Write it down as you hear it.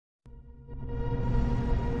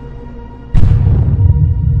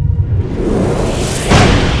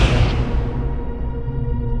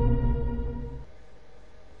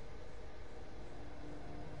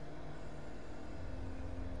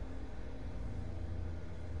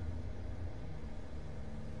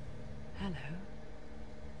Hello.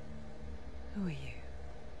 Who are you?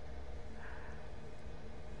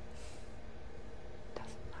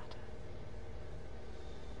 Doesn't matter.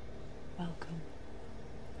 Welcome.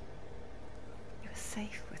 You're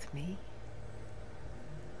safe with me.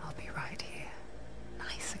 I'll be right here,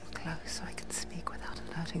 nice and close so I can speak without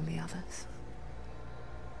alerting the others.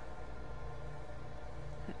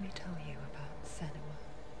 Let me tell you about Senua.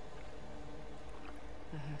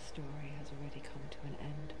 Her story has already come to an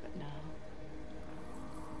end, but now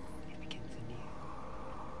it begins anew.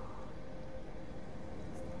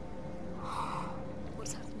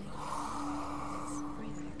 What's happening? It's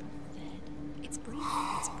breathing. Dead. It's breathing.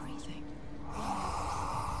 It's breathing.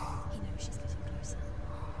 He knows she's getting closer.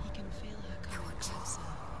 He can feel her coming closer.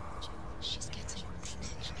 She's getting closer.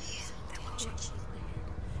 They're watching.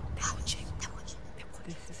 They're watching. They're watching.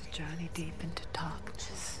 This is a journey deep into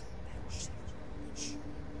darkness.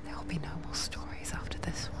 There will be no more stories after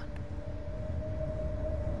this one.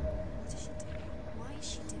 What is she doing? Why is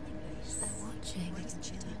she doing this? They're watching. Why doesn't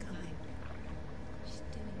she know coming? She's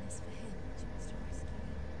doing this for him. She wants to rescue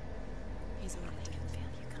him. He's already can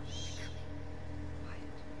feel you coming.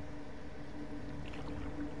 Quiet.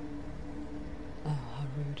 Oh, how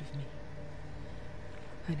rude of me.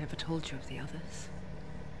 I never told you of the others.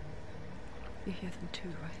 You hear them too,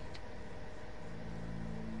 right?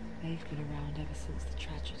 They've been around ever since the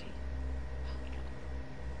tragedy.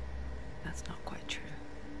 That's not quite true.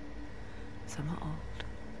 Some are old,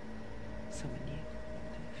 some are new.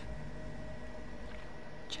 They've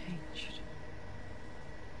changed.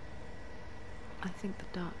 I think the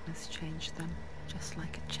darkness changed them, just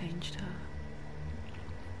like it changed her.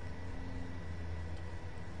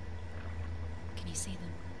 Can you see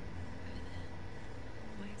them? Over there.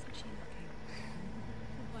 Why isn't she looking?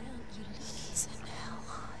 Why aren't you looking? He's in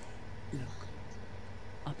Helheim. Look,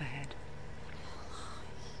 up ahead.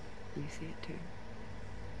 You see it too?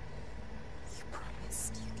 You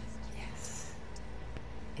promised you could. Yes.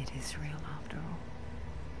 It is real after all.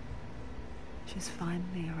 She's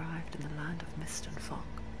finally arrived in the land of mist and fog.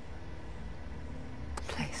 The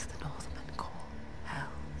place the Northmen call Hell.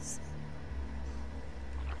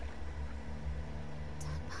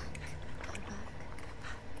 Turn back. Go back. Go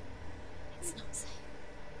back. It's not safe.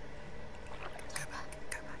 Go back.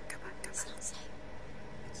 Go back. Go back. It's not safe.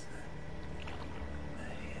 It's there.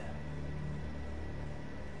 They're here.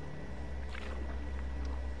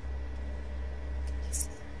 Can you see?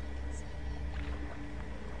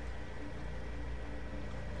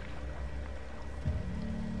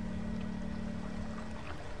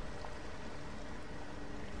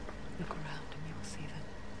 Look around and you will see them.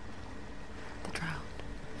 The drowned,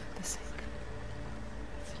 the sick,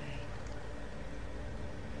 the slain.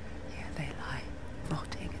 Here they lie,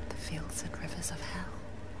 rotting in the fields and rivers of hell.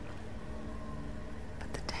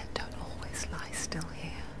 But the dead don't always lie still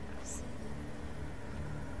here.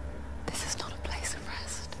 This is not a place of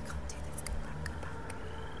rest. You can't do this. Go back. Go back.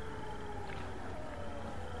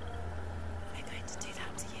 They're going to do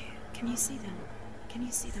that to you. Can you see them? Can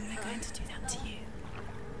you see them? They're going to do that to you.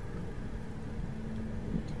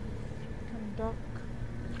 Duck.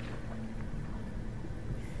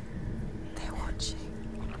 They're watching.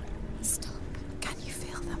 Stop. Can you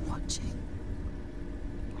feel them watching?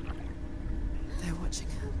 They're watching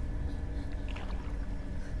her.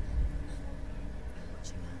 They're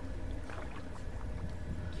watching her.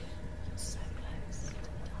 You're so close to the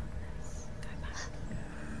darkness. Go back.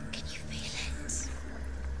 Can you feel it?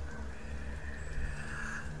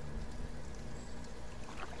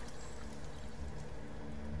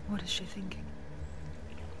 What is she thinking?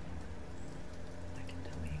 I can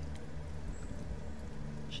tell you.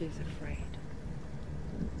 She's afraid.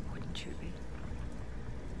 Wouldn't you be?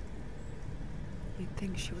 You'd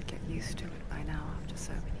think she would get used to it by now after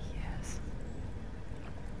so many years.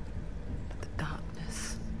 But the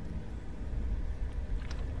darkness,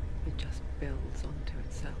 it just builds onto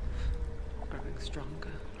itself, growing stronger,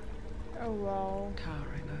 Oh well.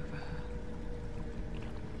 towering over her.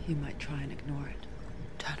 You might try and ignore it,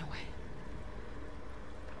 turn away.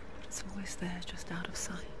 But it's always there, just out of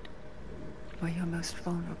sight, where you're most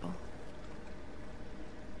vulnerable.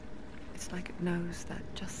 It's like it knows that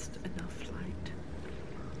just enough light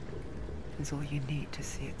is all you need to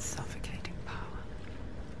see its suffocating power.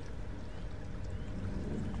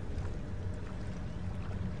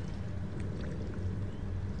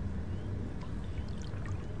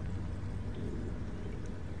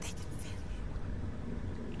 They can feel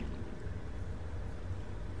you.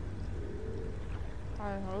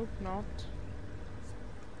 I hope not.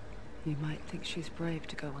 You might think she's brave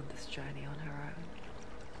to go on this journey on her own,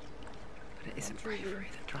 but it isn't Not really. bravery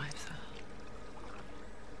that drives her.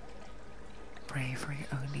 bravery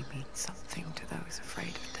only means something to those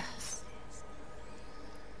afraid of death.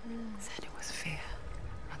 Senua's fear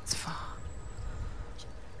runs far,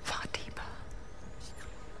 far deeper.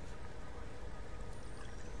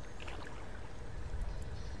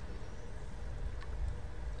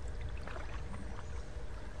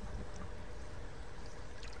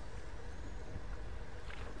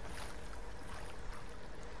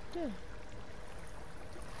 Yeah.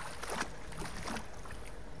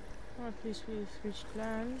 Well, at least we've reached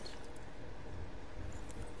land.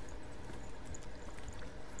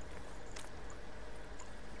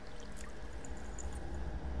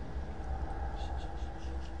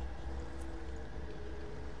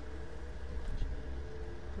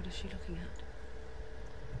 What is she looking at?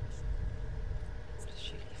 What is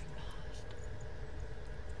she leaving behind?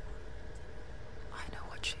 I know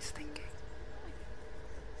what she's thinking.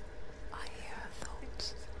 I hear her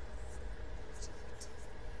thoughts.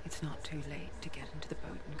 It's not too late to get into the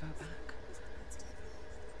boat and go back.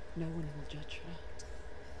 No one will judge her.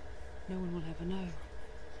 No one will ever know.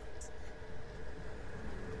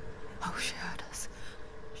 Oh, she heard us.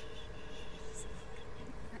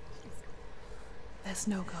 There's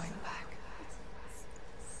no going back.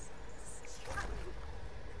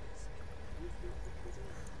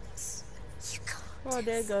 Oh,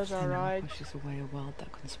 there goes Senua alright. pushes away a world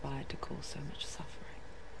that conspired to cause so much suffering.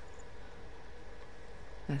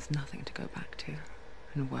 There's nothing to go back to,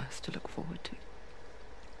 and worse to look forward to.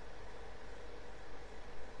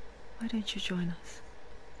 Why don't you join us?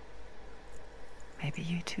 Maybe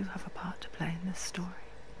you too have a part to play in this story.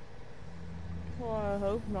 Well, I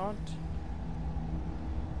hope not.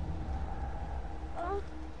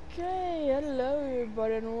 Okay, hello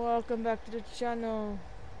everybody and welcome back to the channel.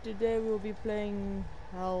 Today we'll be playing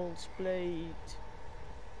Hellblade,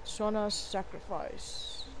 Senua's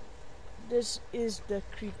Sacrifice. This is the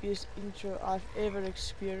creepiest intro I've ever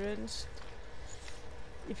experienced.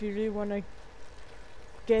 If you really want to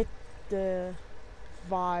get the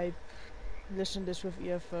vibe, listen to this with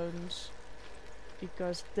earphones,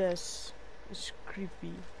 because this is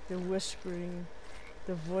creepy. The whispering,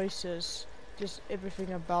 the voices, just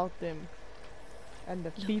everything about them, and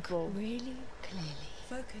the people. Really clearly.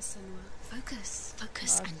 Focus, Senua. Focus.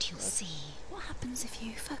 Focus and you'll see. What happens if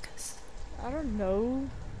you focus? I don't know.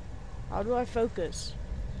 How do I focus?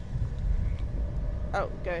 Oh,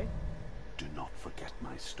 okay. Do not forget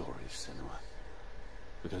my stories, Senua.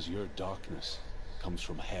 Because your darkness comes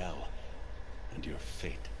from hell, and your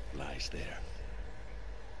fate lies there.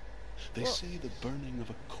 They say the burning of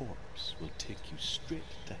a corpse will take you straight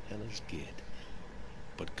to Hel's gate,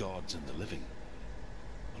 but gods and the living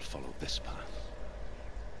will follow this path.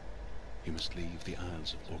 You must leave the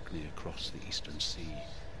Isles of Orkney across the eastern sea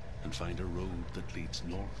and find a road that leads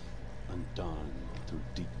north and down through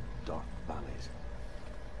deep, dark valleys.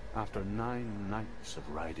 After 9 nights of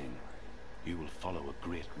riding, you will follow a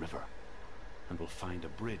great river and will find a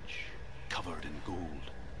bridge covered in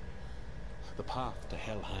gold. The path to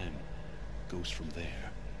Helheim goes from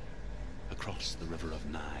there, across the river of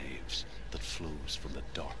knives that flows from the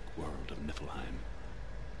dark world of Niflheim.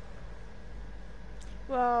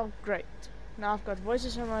 Well, great. Now I've got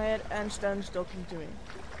voices in my head and stones talking to me.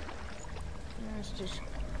 Let's just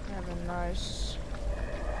have a nice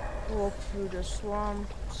walk through the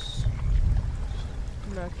swamps,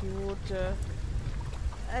 murky water.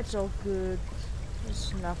 That's all good.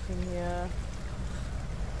 There's nothing here.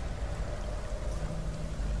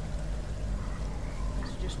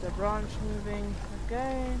 It's just a branch moving.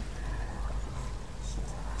 Okay.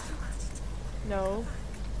 No.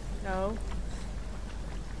 No.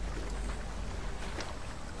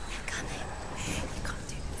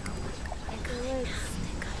 Wait.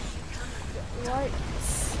 Why?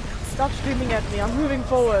 Stop screaming at me. I'm moving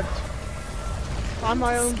forward. I'm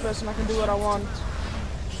my own person. I can do what I want.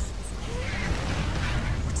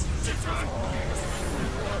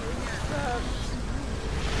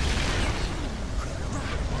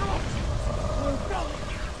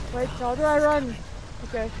 Wait, how do I run?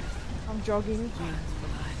 Okay, I'm jogging.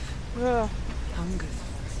 Ugh. Hunger.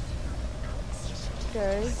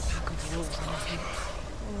 Okay. Pack of wolves on our heads.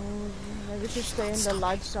 Maybe we should stay in the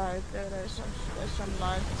light side. There's some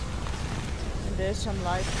light. And there's some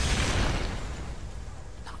light.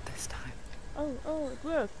 Not this time. Oh, it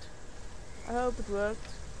worked. I hope it worked.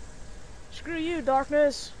 Screw you,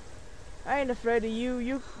 darkness. I ain't afraid of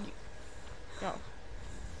you. No.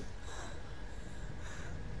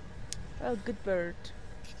 Oh, good bird.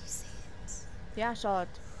 Can you see it? Yeah, I saw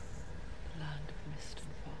it. Land of mist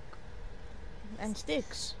and fog. And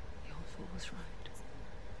sticks. The old fool was right.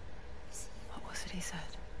 What was it he said?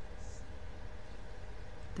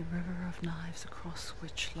 The river of knives across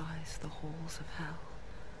which lies the halls of hell.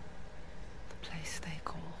 The place they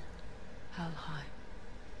call Helheim.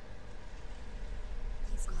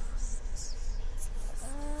 He's lost.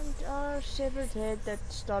 And our severed head that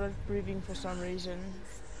started breathing for some reason.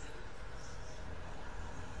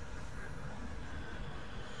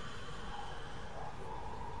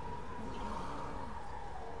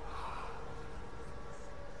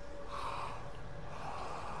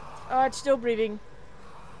 Oh, it's still breathing.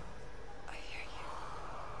 I hear you.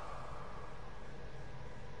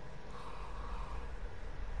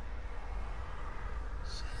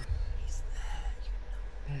 He's there, you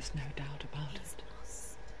know. There's no doubt about He's it.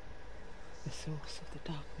 lost. The source of the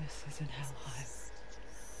darkness is in Helheim.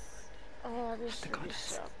 Oh, this The really goddess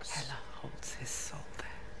sucks. Hela holds his soul there.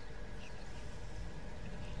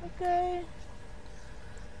 Okay.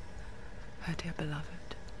 Her dear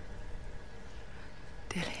beloved,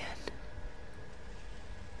 Dillian.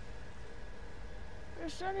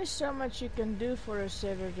 There's only so much you can do for a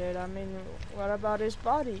severed head. I mean, what about his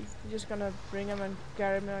body? You're just gonna bring him and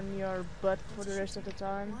carry him on your butt for the rest of the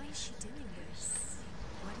time? Why is she doing this?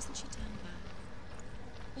 Why doesn't she turn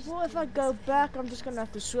back? Well, if I go back, I'm just gonna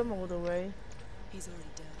have to swim all the way. He's already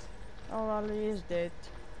dead. Oh, well, he is dead.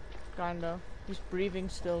 Kinda. He's breathing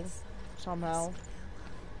still. Somehow.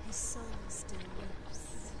 His soul still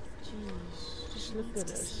lives. Jeez, just She look needs at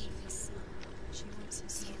to us. save his son. She wants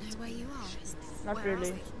his soul. Do you know where you are? Not Where really.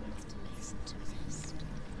 Are we? Listen to rest.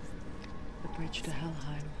 The bridge to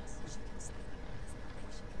Helheim.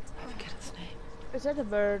 I forget its name. Is that a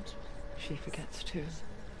bird? She forgets too.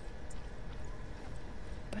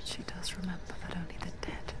 But she does remember that only the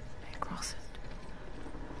dead may cross it.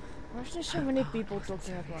 Why is there so Her many path people wasn't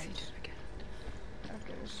talking so at easy once? to forget.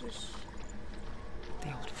 Okay, let's just... The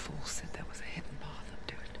old fool said there was a hidden path up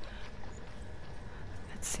to it.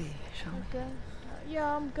 Let's see, shall we? Okay.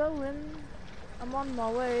 Yeah, I'm going. I'm on my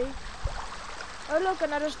way. Oh look,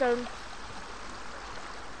 another stone.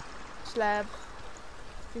 Slab.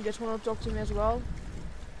 You just want to talk to me as well?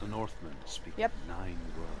 The Northmen speak Yep. of 9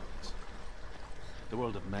 worlds. The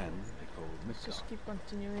world of men they call Let's just Midgard. keep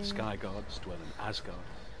continuing. The sky gods dwell in Asgard.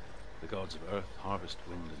 The gods of earth, harvest,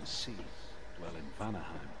 wind, and sea dwell in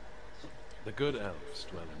Vanaheim. The good elves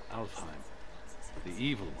dwell in Alfheim. The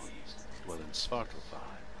evil ones dwell in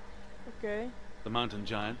Svartalfheim. Okay, The mountain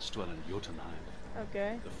giants dwell in Jotunheim.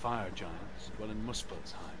 okay. The fire giants dwell in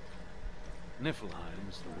Muspelheim. Niflheim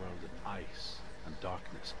is the world of ice and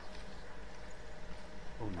darkness.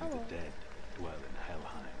 Only Oh. the dead dwell in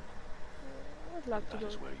Helheim. I'd like to That go.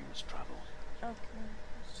 is where you must travel. Okay,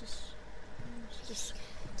 it's just...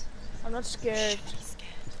 I'm not scared.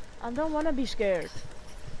 I don't want to be scared.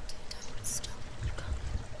 Don't stop.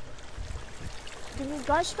 Can you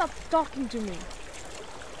guys stop talking to me? Do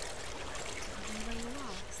you know where you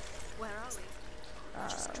are? Where are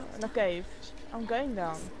we? In a cave. I'm going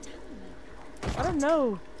down. Tell me. I don't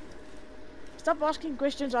know. Stop asking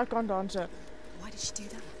questions I can't answer. Why did she do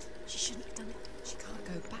that? She shouldn't have done it. She can't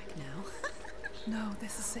go back now. No,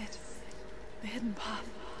 this is it. The hidden path.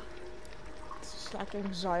 It's like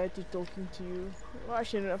anxiety talking to you. Well, I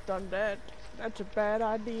shouldn't have done that. That's a bad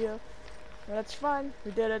idea. But that's fine.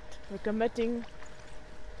 We did it. We're committing.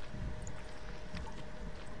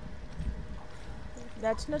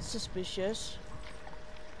 That's not suspicious.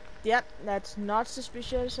 Yep, that's not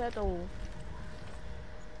suspicious at all.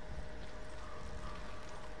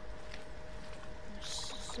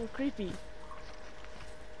 So creepy.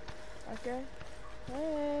 Okay.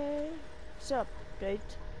 Hey. What's up, Gate?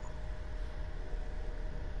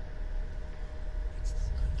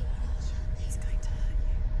 He's going to hurt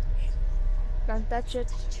you. Can't touch it.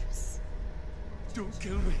 Dangerous. Don't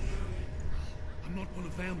kill me. I'm not one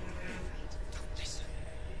of them. Listen.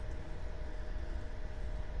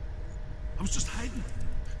 I was just hiding.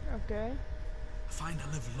 Okay. I find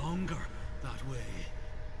I live longer that way.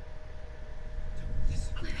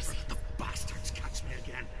 I'll never let the bastards catch me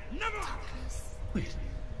again. Never! Wait.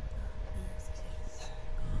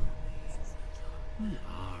 Who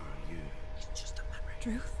are you? It's just a memory.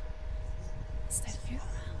 Truth? Is that you?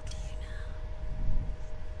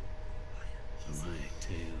 For my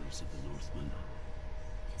tales of the Northmen,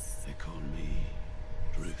 they call me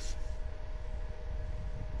Druth.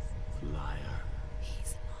 Liar.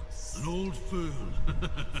 He's lost. An old fool.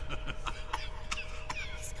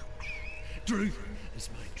 Druth is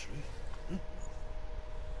my truth.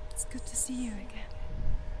 It's good to see you again.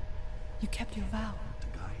 You kept your vow. To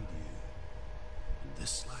guide you in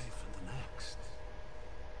this life and the next.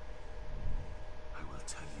 I will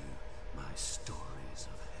tell you my stories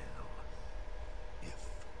of hell, if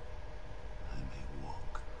I may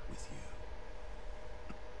walk with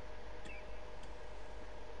you.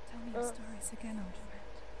 voice again, old friend.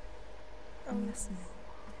 I'm listening.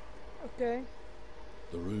 Okay.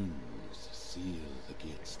 The runes seal the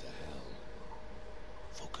gates to hell.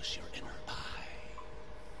 Focus your inner eye,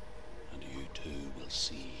 and you too will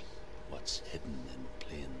see what's hidden in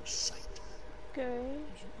plain sight. Okay.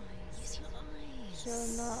 Use your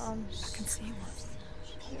eyes. So now I'm. I can see one.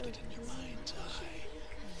 Hold it in your mind's eye.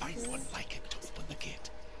 Find one like it to open the gate.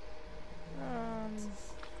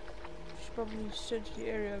 Should probably search the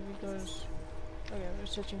area because. Okay, we're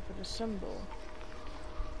searching for the symbol.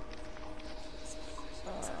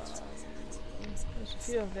 There's a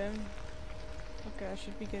few of them. Okay, I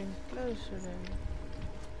should be getting closer then.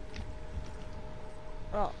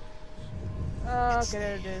 Oh. Okay,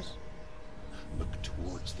 there it is. Look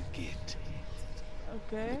towards the gate.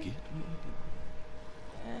 Okay. The gate will open.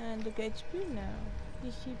 And the gate's blue now.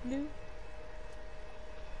 Is she blue?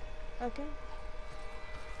 Okay.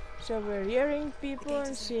 So we're hearing people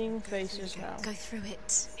and seeing faces now. Go through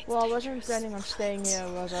it. Well, I wasn't planning on staying here,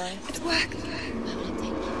 was I? It's work. I'm gonna take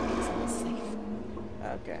you. It's safe.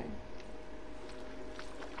 Okay.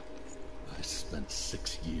 I spent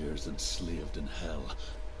 6 years enslaved in hell.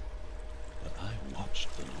 But I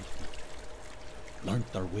watched the Northmen. Learned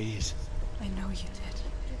their ways. I know you did.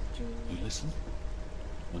 You listened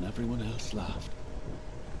when everyone else laughed.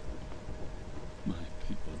 My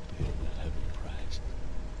people paid a heavy price.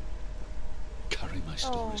 Carry my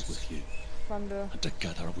stories with you, Thunder. and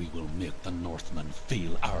together we will make the Northmen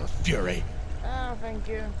feel our fury. Ah, thank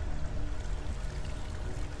you.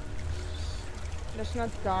 Let's not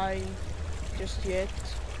die just yet.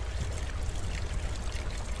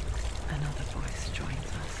 Another voice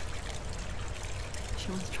joins us. She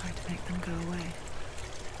once tried to make them go away.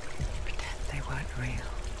 Pretend they weren't real.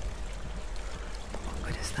 But what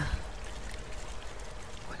good is that?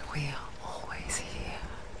 When we are always here.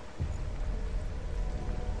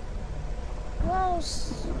 Well,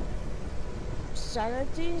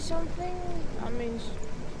 sanity something? I mean,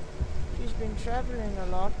 she's been traveling a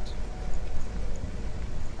lot.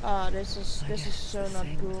 Ah, this is so not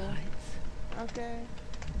cool. Okay.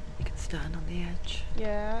 You can stand on the edge.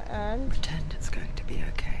 Yeah, and Pretend it's going to be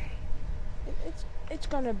okay. it's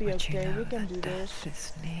gonna be But you okay. know We can that do this. death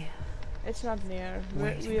is near. It's not near.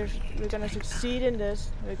 Waiting We're for you to gonna make succeed in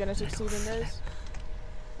this. We're gonna succeed in little this.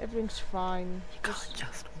 Everything's fine. You can't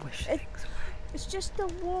just wish it- things away. It's just a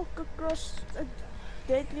walk across a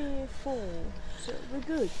deadly fall. So we're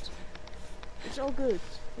good. It's all good.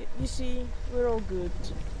 You see, we're all good.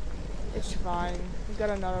 It's fine. We got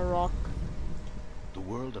another rock. The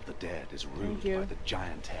world of the dead is ruled you. by the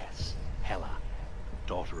giantess, Hela,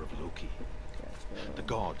 daughter of Loki. The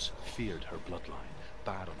gods feared her bloodline,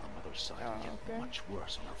 bad on her mother's side, and yet okay. much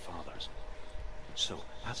worse on her father's. So,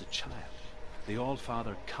 as a child, the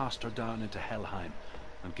All-Father cast her down into Helheim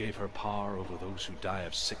and gave her power over those who die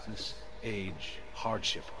of sickness, age,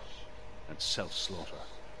 hardship, and self-slaughter.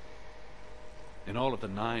 In all of the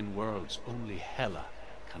 9 worlds, only Hela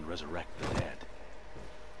can resurrect the dead.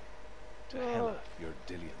 To Hela, your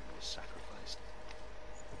Dillion was sacrificed.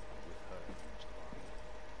 And with her comes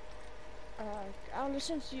glory. I'll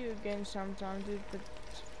listen to you again sometime, dude, but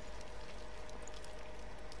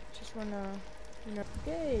just wanna,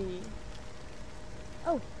 okay.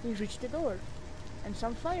 Oh, we reached the door. And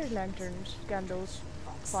some fire lanterns, candles,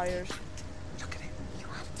 fires. Look at it. You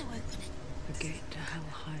have to open it. The gate to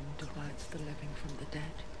Helheim divides the living from the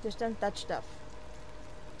dead. Just don't touch stuff.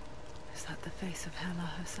 Is that the face of Hela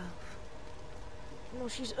herself? No,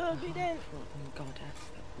 she's The ugly then. half-rotten goddess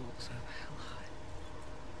that walks over Helheim.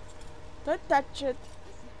 Don't touch it.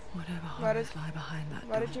 Whatever Why horrors did- lie behind that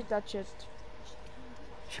Why door, did you touch it?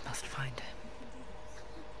 she must find him.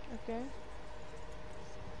 Okay.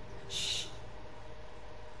 Shh.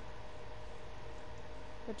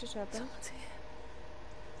 What just happened? Someone's here.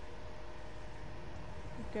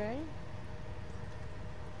 Okay.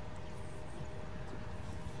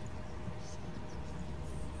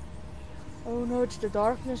 Oh no, it's the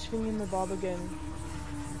darkness thing in the bob again.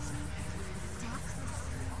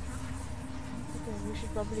 Okay, we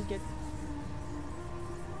should probably get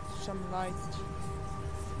some light.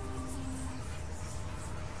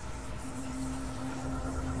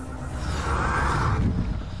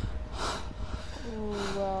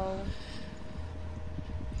 Oh wow.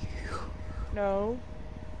 No.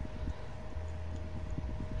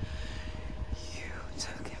 You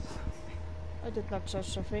took him from me. I did not say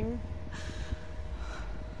something.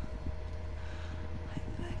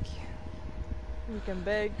 I beg you. You can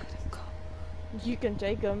beg. Let him go. You can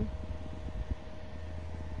take him.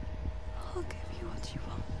 I'll give you what you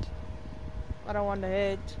want. I don't want the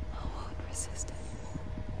head. I won't resist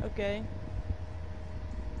it. Okay.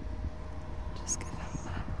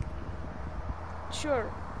 sure.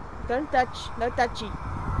 Don't touch. No touchy.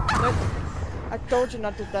 No, I told you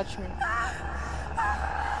not to touch me.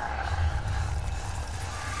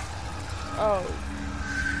 Oh.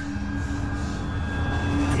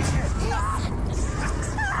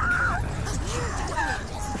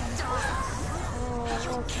 Oh,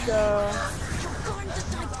 what the...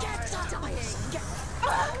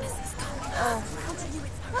 Oh.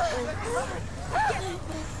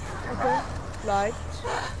 Okay. Light.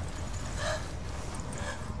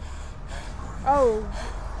 Oh,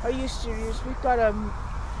 are you serious? We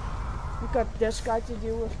got this guy to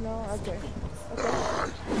deal with now. Okay. Okay.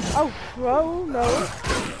 Oh, whoa, no.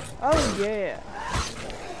 Oh yeah.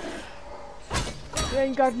 You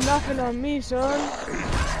ain't got nothing on me, son.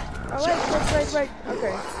 Oh wait.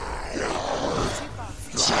 Okay.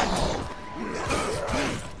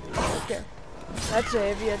 Okay. That's a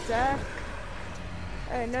heavy attack.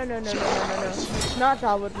 Hey, no. It's not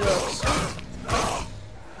how it works.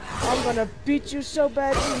 I'm gonna beat you so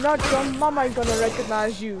badly. Not your mama ain't gonna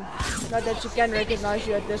recognize you. Not that she can recognize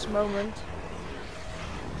you at this moment.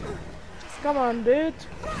 Come on, dude.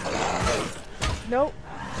 Nope.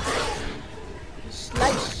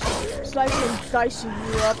 Slice and dicing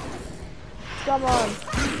you up. Come on.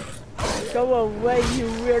 Go away, you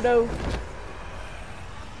weirdo.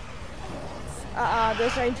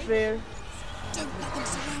 This ain't fair. Don't let them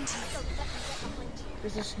surround you.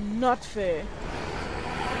 This is not fair.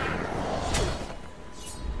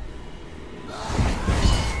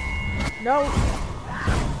 No.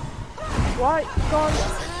 Why? Gone.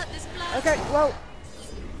 Okay, well.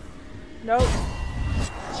 No.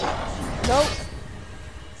 No.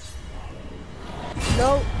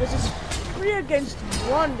 No, this is 3 against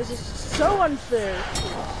 1. This is so unfair.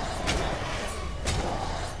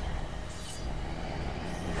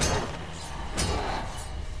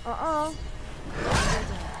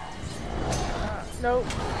 No.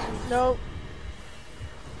 No.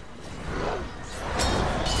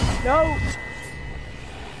 No.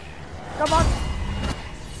 Come on.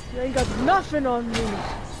 You ain't got nothing on me.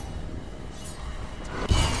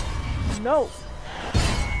 No.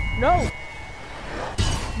 No.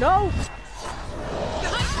 No.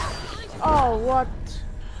 Oh, what?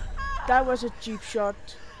 That was a cheap shot.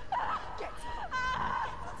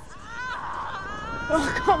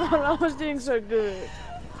 Oh, come on. I was doing so good.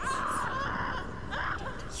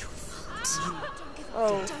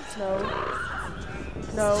 Oh, no.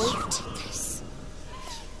 No.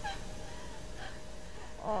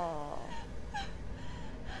 Oh.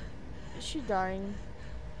 Is she dying?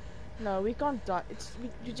 No, we can't die.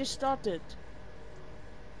 You just started.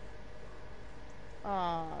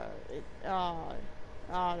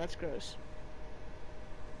 That's gross.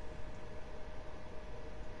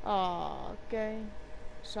 Okay.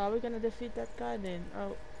 So are we gonna defeat that guy then?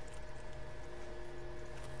 Oh.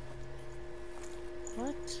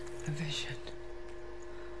 What? A vision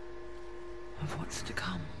of what's to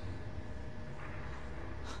come.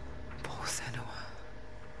 Poor Senua.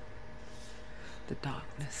 The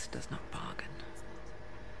darkness does not bargain.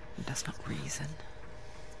 It does not reason.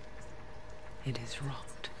 It is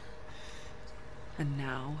rot. And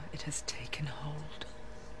now it has taken hold.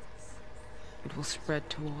 It will spread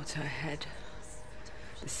towards her head,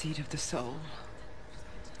 the seat of the soul,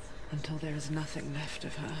 until there is nothing left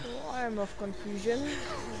of her. Oh, I am of confusion.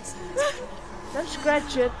 Don't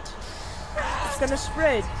scratch it. It's gonna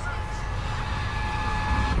spread.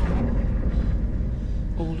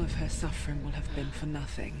 All of her suffering will have been for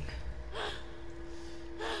nothing.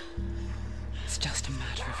 It's just a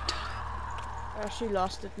matter of time. Oh, she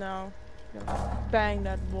lost it now. Bang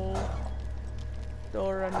that wall.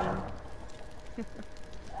 Door, I mean.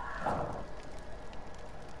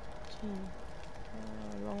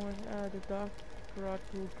 Along with the dark rod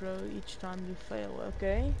will grow each time you fail.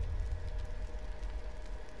 Okay.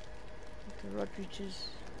 If the rod reaches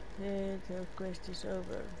it, the quest is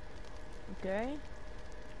over. Okay.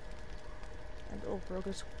 And all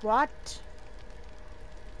progress. What?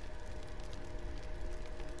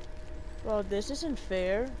 Well, this isn't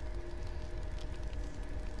fair.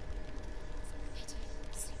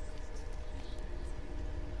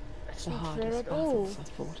 It's The not fair hardest at all. battles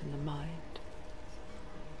are fought in the mind.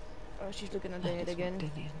 Oh, she's looking at the That head is again. what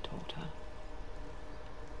Dinian taught her.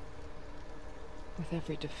 With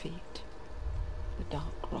every defeat, the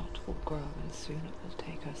dark rot will grow and soon it will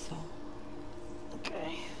take her soul.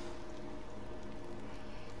 Okay.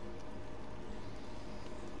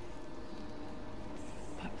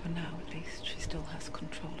 But for now, at least, she still has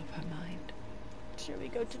control of her mind. Shall we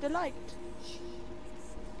go to the light?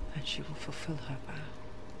 And she will fulfill her vow.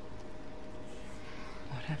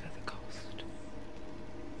 Whatever the cost.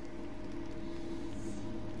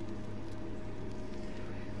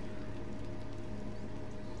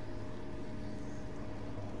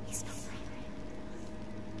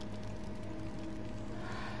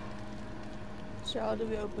 So how do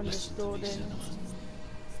we open this Listen to door me, then? Senua.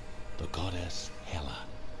 The goddess Hela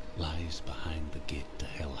lies behind the gate to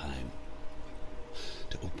Helheim.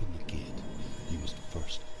 To open the gate, you must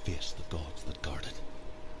first face the gods that guard it.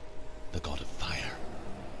 The god of fire,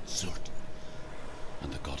 Zurt,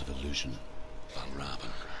 and the god of illusion,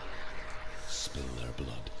 Valravan. Spill their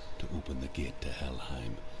blood to open the gate to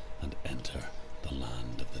Helheim and enter the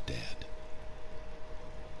land of the dead.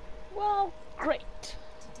 Well, great.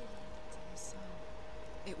 So,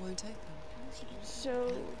 it won't open.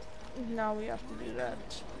 So now we have to do that.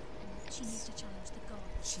 She needs to challenge the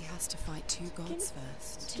gods. She has to fight two gods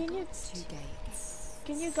first. Can you Two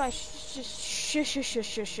gates. guys just shush? She's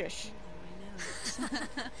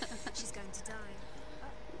going to die.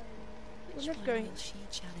 We're not going. Will she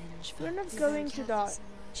challenge We're not first? going to die.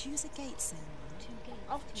 Choose a gate, Senua.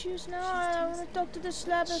 I'll choose now. I want to talk to the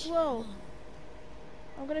slab as well.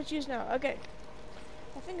 I'm gonna choose now. Okay.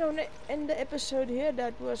 I think I'm gonna end the episode here.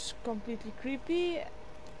 That was completely creepy.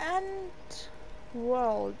 And,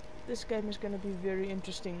 well, this game is gonna be very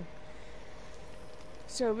interesting.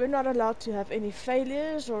 So we're not allowed to have any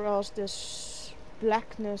failures, or else this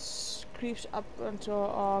blackness creeps up onto our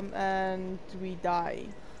arm and we die.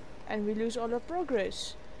 And we lose all our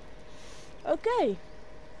progress. Okay.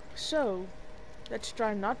 So, let's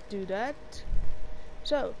try not do that.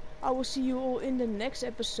 So, I will see you all in the next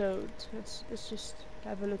episode. Let's just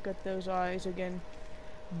have a look at those eyes again.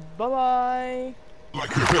 Bye bye. Like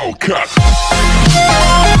a Hellcat.